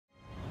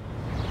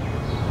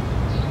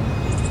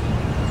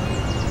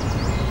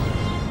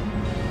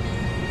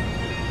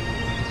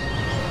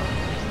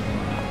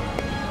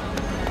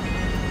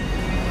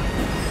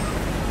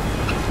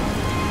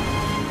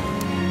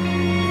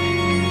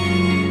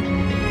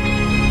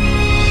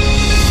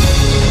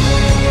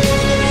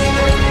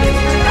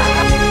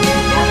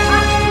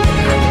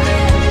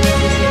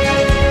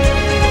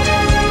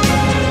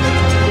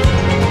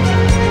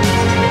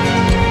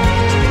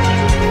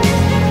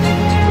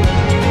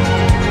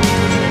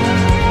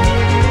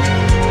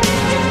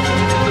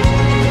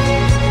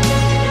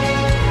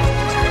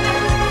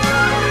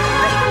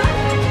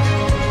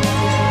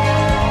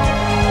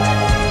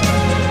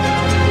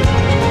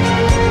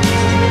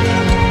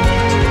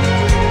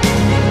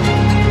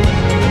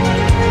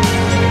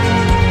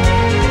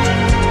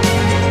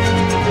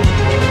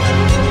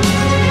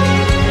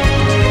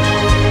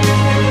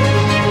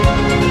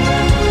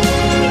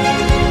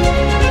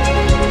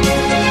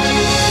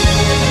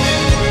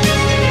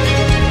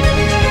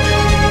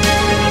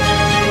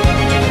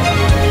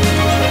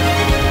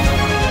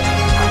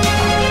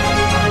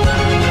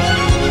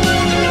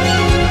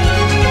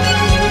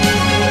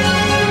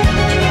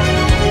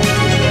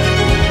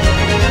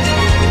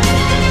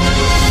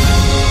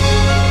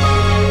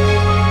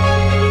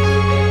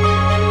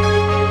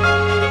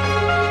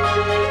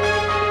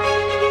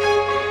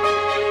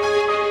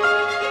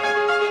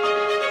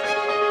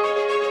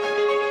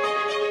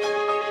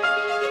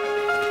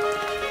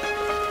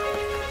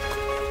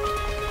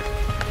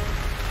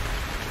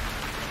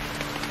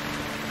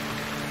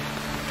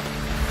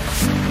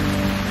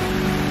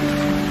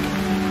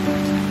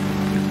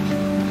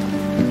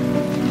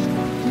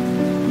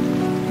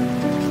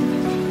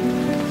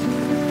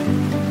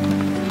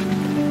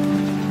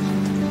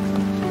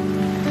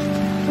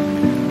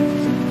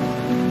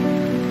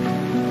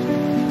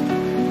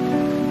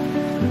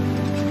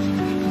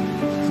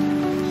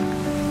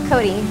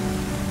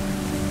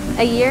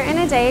A year and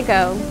a day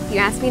ago, you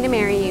asked me to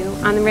marry you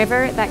on the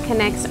river that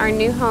connects our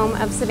new home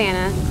of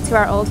Savannah to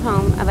our old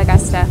home of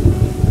Augusta.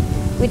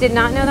 We did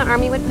not know the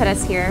Army would put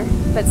us here,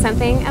 but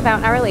something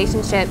about our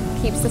relationship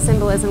keeps the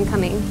symbolism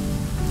coming.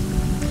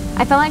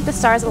 I felt like the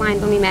stars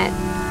aligned when we met.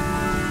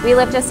 We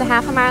lived just a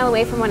half a mile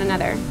away from one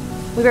another.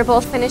 We were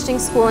both finishing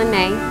school in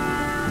May.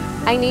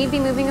 I knew you'd be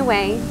moving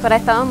away, but I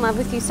fell in love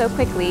with you so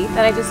quickly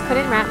that I just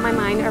couldn't wrap my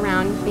mind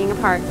around being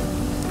apart.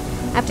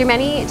 After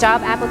many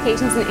job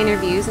applications and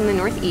interviews in the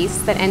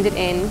Northeast that ended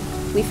in,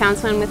 we found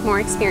someone with more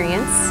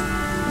experience,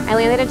 I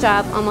landed a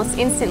job almost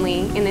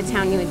instantly in the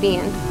town you would be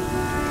in.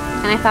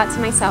 And I thought to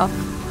myself,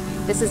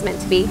 this is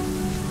meant to be.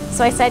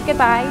 So I said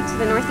goodbye to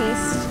the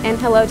Northeast and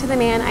hello to the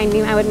man I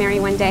knew I would marry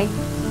one day.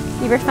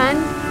 You were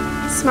fun,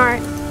 smart,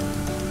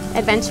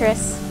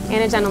 adventurous,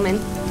 and a gentleman.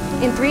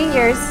 In 3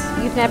 years,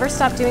 you've never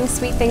stopped doing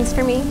sweet things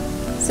for me,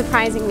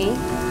 surprising me,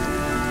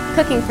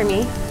 cooking for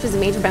me, which is a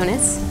major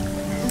bonus,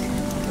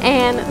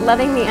 and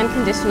loving me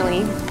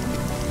unconditionally.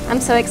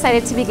 I'm so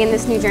excited to begin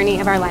this new journey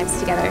of our lives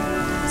together.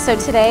 So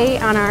today,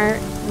 on our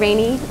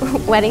rainy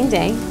wedding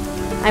day,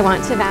 I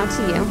want to vow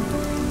to you.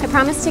 I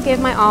promise to give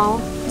my all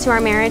to our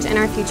marriage and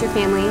our future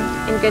family,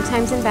 in good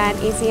times and bad,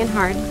 easy and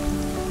hard.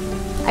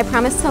 I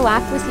promise to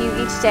laugh with you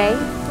each day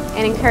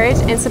and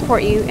encourage and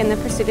support you in the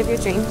pursuit of your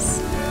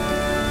dreams.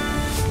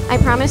 I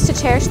promise to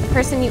cherish the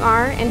person you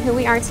are and who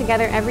we are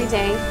together every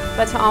day,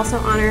 but to also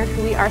honor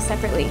who we are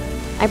separately.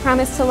 I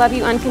promise to love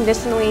you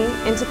unconditionally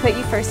and to put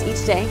you first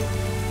each day.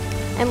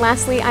 And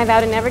lastly, I vow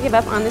to never give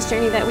up on this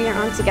journey that we are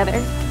on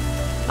together.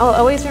 I'll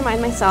always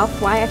remind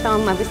myself why I fell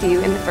in love with you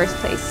in the first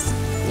place.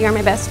 You are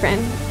my best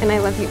friend, and I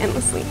love you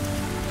endlessly.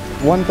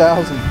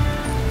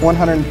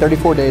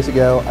 1,134 days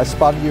ago, I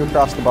spotted you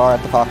across the bar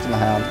at the Fox and the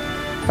Hound.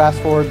 Fast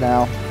forward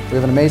now, we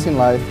have an amazing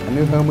life, a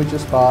new home we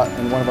just bought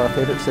in one of our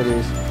favorite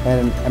cities,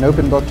 and an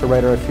open book to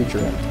write our future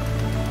in.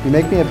 You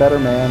make me a better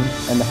man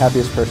and the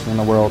happiest person in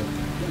the world.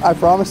 I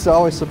promise to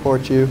always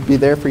support you, be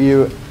there for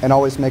you, and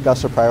always make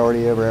us a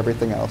priority over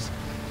everything else.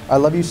 I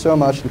love you so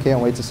much and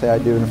can't wait to say I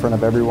do in front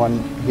of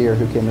everyone here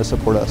who came to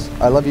support us.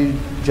 I love you,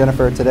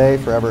 Jennifer, today,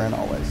 forever, and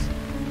always.